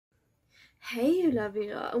Hey you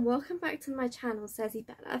lovely lot, and welcome back to my channel, Sezzy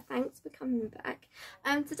Bella. Thanks for coming back.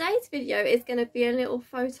 Today's video is going to be a little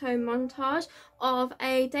photo montage of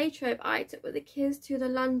a day trip I took with the kids to the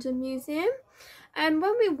London Museum. And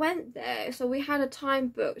when we went there, so we had a time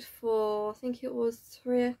booked for, I think it was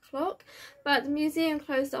 3 o'clock, but the museum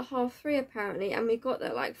closed at 3:30 apparently, and we got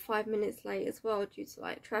there like 5 minutes late as well due to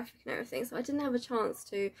like traffic and everything, so I didn't have a chance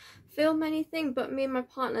to film anything. But me and my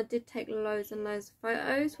partner did take loads and loads of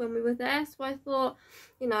photos when we were there, so I thought,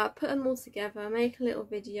 you know, I'd put them all together, make a little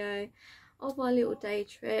video of our little day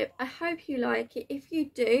trip. I hope you like it. If you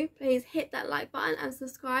do, please hit that like button and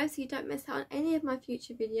subscribe so you don't miss out on any of my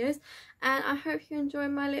future videos, and I hope you enjoy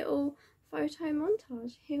my little photo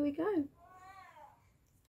montage. Here we go.